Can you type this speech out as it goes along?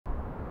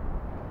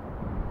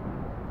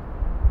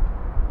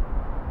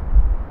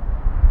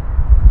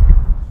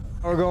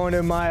We're going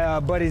to my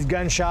buddy's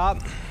gun shop.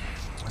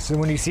 So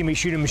when you see me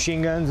shooting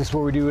machine guns, that's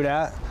where we do it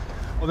at.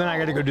 Well, then I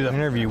got to go do the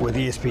interview with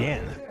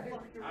ESPN.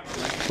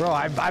 Bro,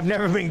 I've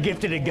never been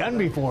gifted a gun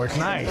before. It's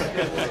nice.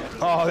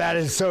 Oh, that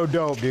is so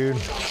dope, dude.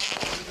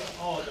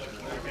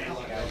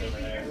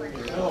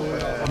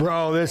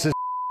 Bro, this is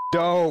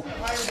dope.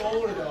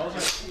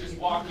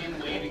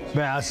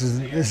 Man, this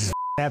is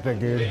epic,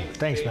 dude.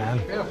 Thanks,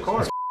 man. Yeah, of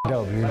course. That's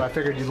dope, dude. I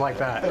figured you'd like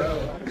that.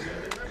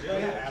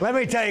 Let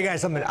me tell you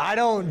guys something. I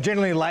don't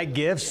generally like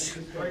gifts.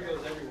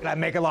 I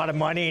make a lot of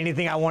money.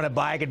 Anything I want to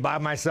buy, I could buy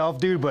myself,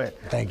 dude. But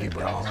thank you,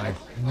 bro. Like,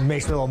 it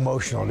makes me a little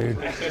emotional, dude.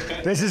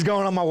 This is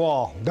going on my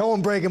wall.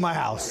 Don't break in my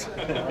house.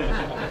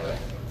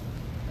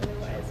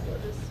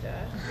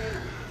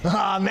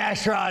 Ah, Matt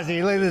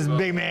Strozzi, look at this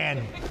big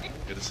man.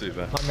 Good to see you,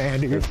 man. My man,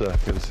 dude. Good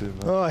to see you,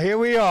 man. Oh, here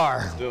we are.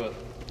 Let's do it.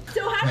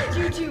 So how did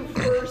you two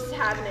first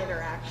have an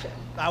interaction?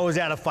 I was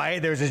at a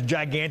fight. There was this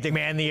gigantic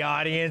man in the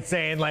audience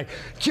saying, like,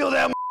 kill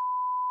that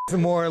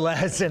more or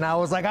less. And I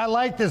was like, I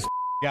like this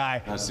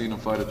guy. I seen him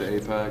fight at the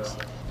Apex,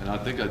 and I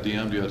think I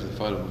DM'd you after the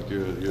fight. I'm like,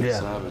 you're a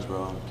savage,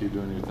 bro. Keep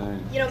doing your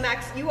thing. You know,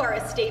 Max, you are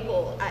a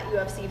staple at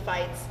UFC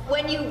fights.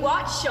 When you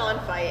watch Sean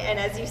fight, and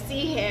as you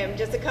see him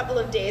just a couple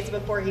of days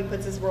before he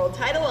puts his world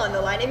title on the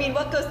line, I mean,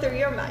 what goes through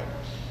your mind?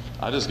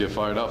 I just get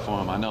fired up for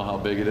him. I know how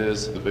big it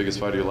is, the biggest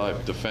fight of your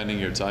life, defending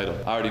your title.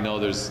 I already know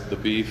there's the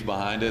beef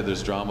behind it,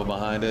 there's drama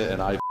behind it,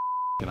 and I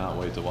cannot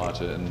wait to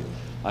watch it. And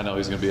I know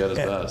he's gonna be at his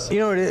best. You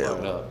know what it is?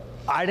 Fired up.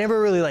 I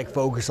never really like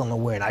focus on the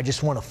win. I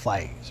just want to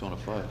fight. Just want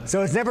to fight.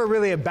 So it's never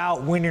really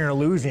about winning or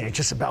losing. It's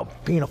just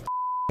about being a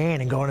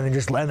man and going in and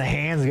just letting the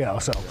hands go.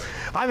 So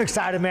I'm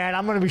excited, man.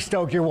 I'm going to be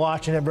stoked you're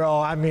watching it,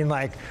 bro. I mean,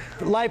 like,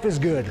 life is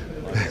good.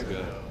 That's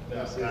good.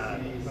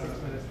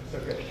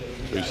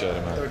 Appreciate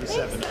it, man.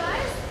 37.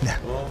 Yeah.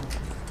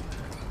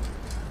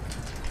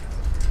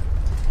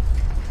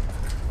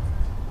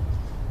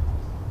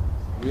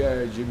 We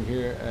are a gym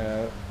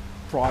here,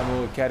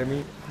 Primal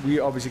Academy. We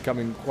obviously come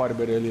in quite a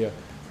bit earlier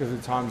because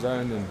of the time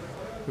zone, and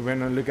we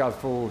went on the lookout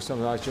for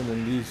some of our gym,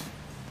 and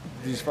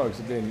these folks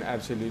have been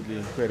absolutely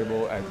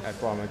incredible at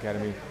Primal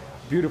Academy.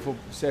 Beautiful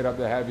setup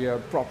they have here,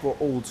 proper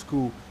old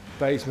school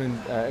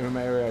basement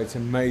MMA area. It's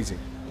amazing.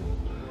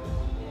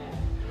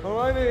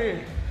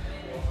 Alrighty.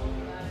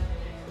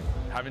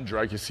 Having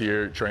Dricus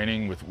here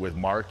training with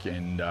Mark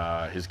and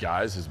his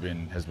guys has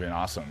been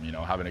awesome. You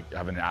know, having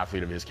an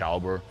athlete of his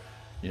caliber.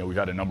 You know, we've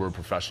had a number of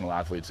professional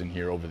athletes in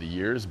here over the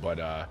years,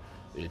 but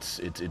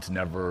it's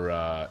never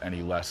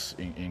any less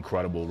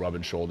incredible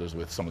rubbing shoulders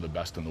with some of the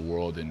best in the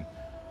world in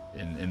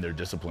their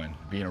discipline.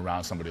 Being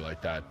around somebody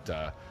like that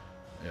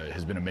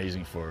has been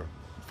amazing for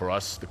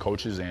us, the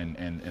coaches, and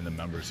the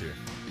members here.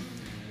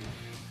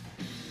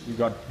 We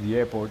got to the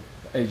airport.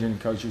 Agent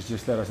coaches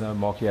just let us know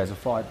Marky has a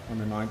fight on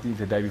the 19th,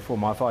 the day before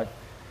my fight.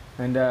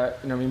 And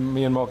you know,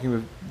 me and Marky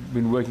have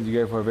been working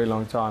together for a very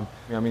long time.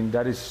 I mean,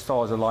 that is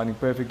stars aligning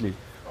perfectly.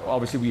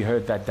 Obviously, we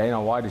heard that Dana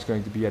White is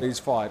going to be at his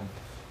fight,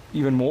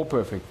 even more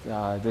perfect.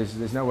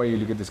 There's no way you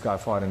look at this guy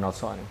fight and not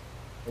sign him.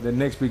 The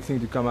next big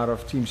thing to come out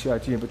of Team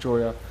CIT in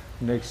Pretoria,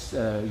 next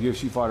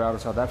UFC fight out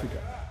of South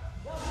Africa.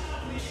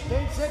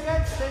 10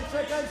 seconds, 10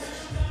 seconds.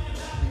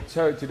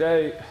 So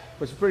today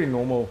was a pretty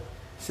normal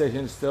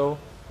session still.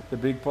 The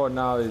big part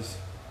now is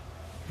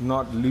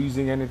not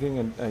losing anything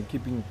and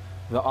keeping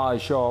the eye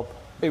sharp.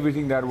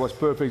 Everything that was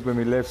perfect when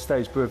we left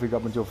stays perfect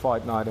up until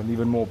fight night, and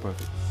even more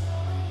perfect.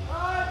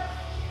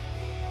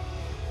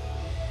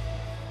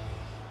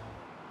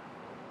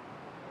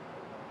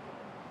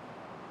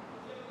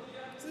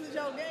 Precisa de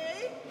alguém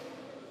aí?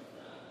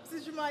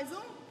 Precisa de mais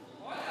um?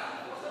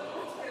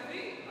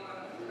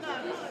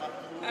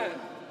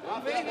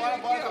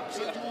 Bora,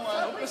 precisa de um,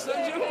 Tô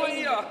precisando de um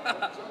aí, ó.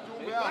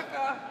 Vem pra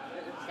cá.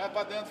 Vai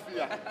pra dentro,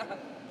 filha.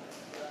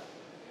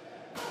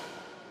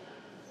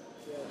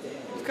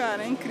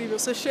 Cara, é incrível.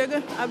 Você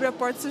chega, abre a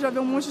porta, você já vê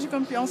um monte de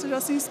campeão, você já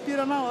se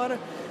inspira na hora.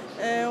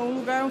 É um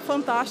lugar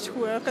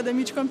fantástico, é a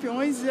Academia de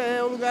Campeões,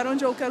 é o lugar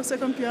onde eu quero ser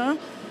campeã.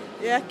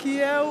 E aqui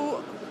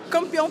o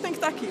campeão tem que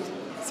estar aqui.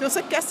 Se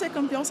você quer ser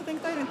campeão, você tem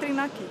que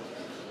treinar aqui.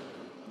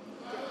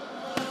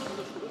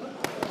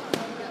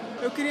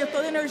 Eu queria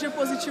toda a energia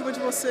positiva de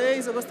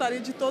vocês, eu gostaria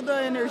de toda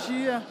a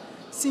energia,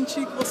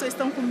 sentir que vocês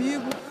estão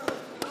comigo.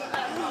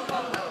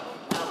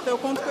 Então eu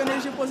conto com a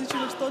energia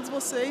positiva de todos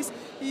vocês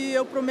e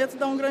eu prometo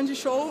dar um grande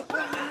show.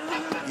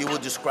 You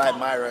would describe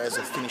Mayra as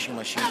a finishing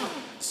machine.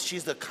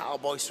 She's the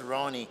Cowboy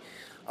Cerrone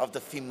of the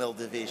female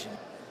division.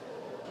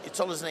 It's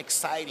always an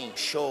exciting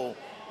show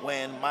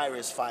when Mayra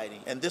is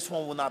fighting, and this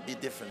one will not be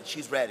different.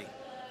 She's ready,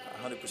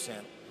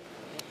 100%.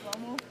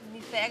 Vamos,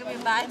 me pega, me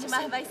bate,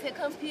 mas vai ser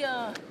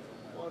campeã.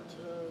 1,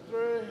 2,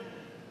 3.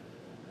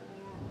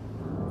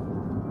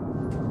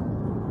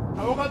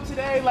 I woke up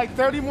today like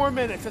 30 more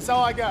minutes. That's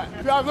all I got.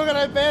 I was looking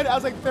at bed. I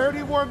was like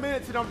 30 more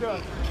minutes and I'm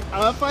done. I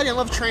love fighting. I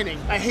love training.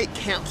 I hate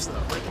camps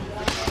though.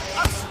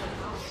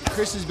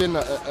 Chris has been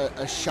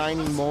a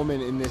shining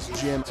moment in this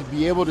gym. To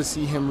be able to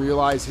see him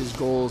realize his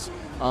goals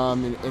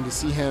and to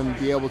see him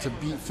be able to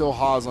beat Phil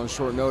Haas on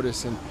short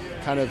notice and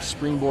kind of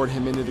springboard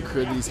him into the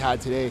career that he's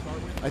had today,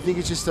 I think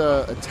it's just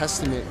a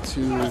testament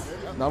to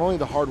not only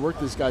the hard work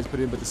this guy's put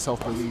in, but the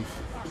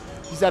self-belief.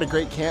 He's had a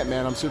great camp,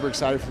 man. I'm super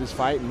excited for this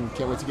fight and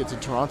can't wait to get to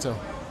Toronto.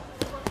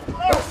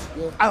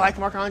 I like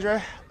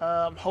Marc-Andre.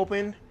 I'm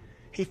hoping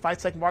he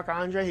fights like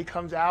Marc-Andre. He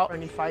comes out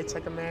and he fights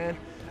like a man.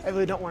 I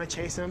really don't want to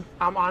chase him.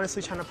 I'm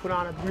honestly trying to put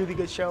on a really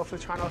good show for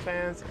the Toronto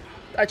fans.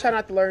 I try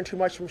not to learn too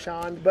much from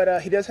Sean,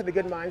 but he does have a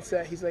good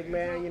mindset. He's like,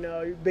 man, you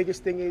know, your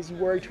biggest thing is you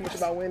worry too much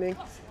about winning.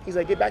 He's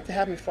like, get back to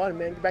having fun,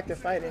 man. Get back to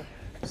fighting.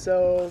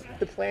 So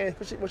the plan,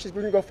 which is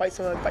we're gonna go fight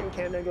someone, fight in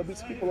Canada, and go beat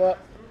some people up.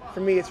 For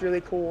me, it's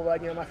really cool.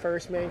 Like, you know, my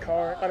first main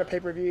card on a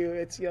pay-per-view.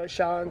 It's, you know,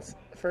 Sean's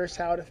first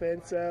title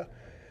defense. So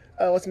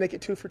let's make it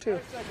 2 for 2.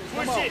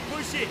 Push it,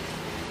 push it.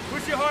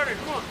 Push it harder,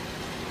 come on.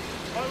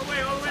 All the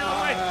way, all the way, all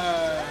the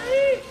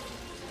way.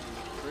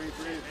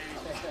 Breathe.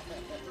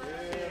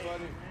 Yeah,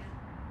 buddy.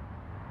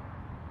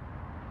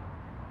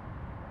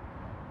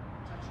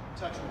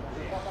 Touch him.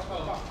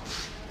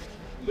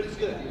 But it's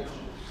good.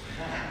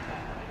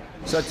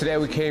 So today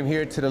we came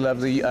here to the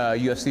lovely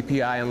UFC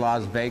PI in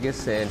Las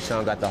Vegas, and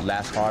Sean got the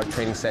last hard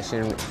training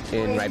session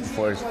in right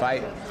before his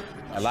fight.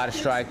 A lot of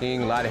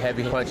striking, a lot of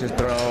heavy punches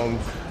thrown,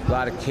 a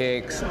lot of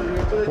kicks.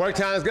 Work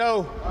times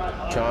go.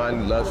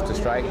 Sean loves to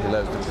strike. He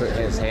loves to put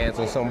his hands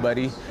on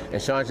somebody.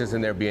 And Sean's just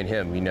in there being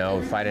him, you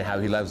know, fighting how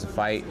he loves to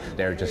fight.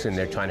 They're just in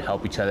there trying to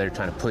help each other,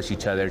 trying to push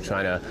each other,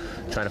 trying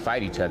to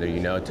fight each other,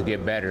 you know, to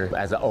get better.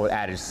 As the old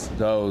adage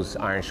goes,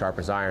 iron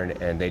sharpens iron,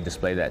 and they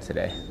display that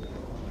today.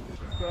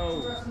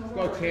 Let's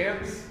go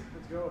champs.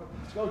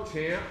 Let's go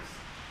champs.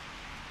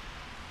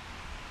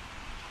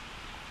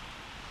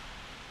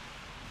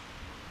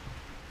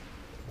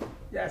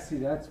 Yeah, see,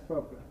 that's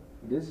proper.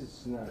 This is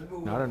snow.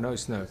 No, I don't know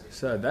snow.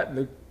 So that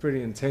looked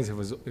pretty intense. It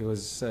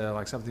was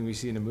like something we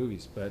see in the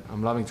movies. But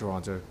I'm loving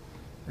Toronto,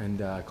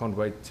 and I can't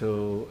wait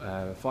till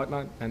fight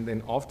night, and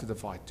then after the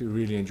fight to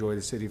really enjoy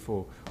the city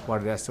for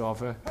what it has to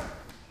offer.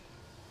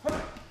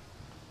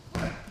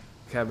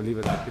 Can't believe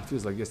it. It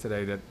feels like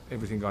yesterday that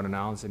everything got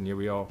announced, and here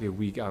we are, a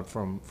week out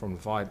from the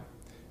fight,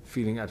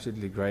 feeling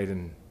absolutely great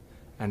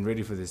and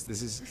ready for this.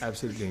 This is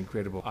absolutely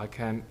incredible. I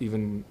can't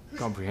even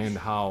comprehend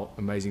how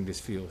amazing this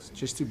feels.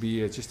 Just to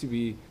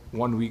be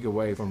 1 week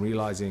away from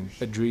realizing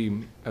a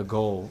dream, a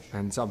goal,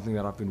 and something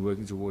that I've been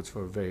working towards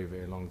for a very,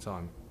 very long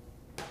time.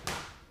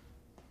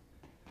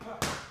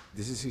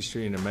 This is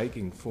history in the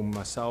making for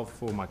myself,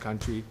 for my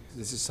country.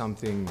 This is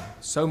something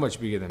so much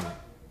bigger than me.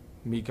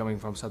 Me coming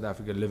from South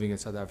Africa, living in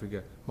South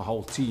Africa, my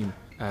whole team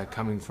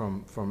coming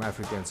from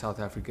Africa and South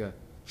Africa,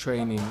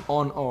 training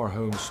on our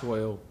home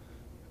soil,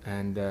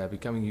 and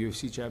becoming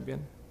UFC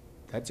champion.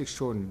 That's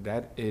extraordinary.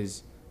 That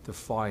is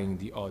defying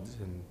the odds,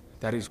 and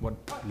that is what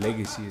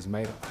legacy is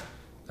made of.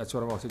 That's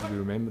what I wanted to be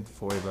remembered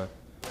forever.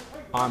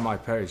 I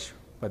might perish,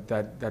 but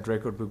that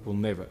record book will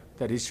never.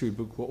 That history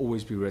book will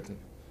always be written,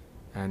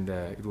 and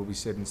it will be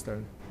set in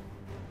stone.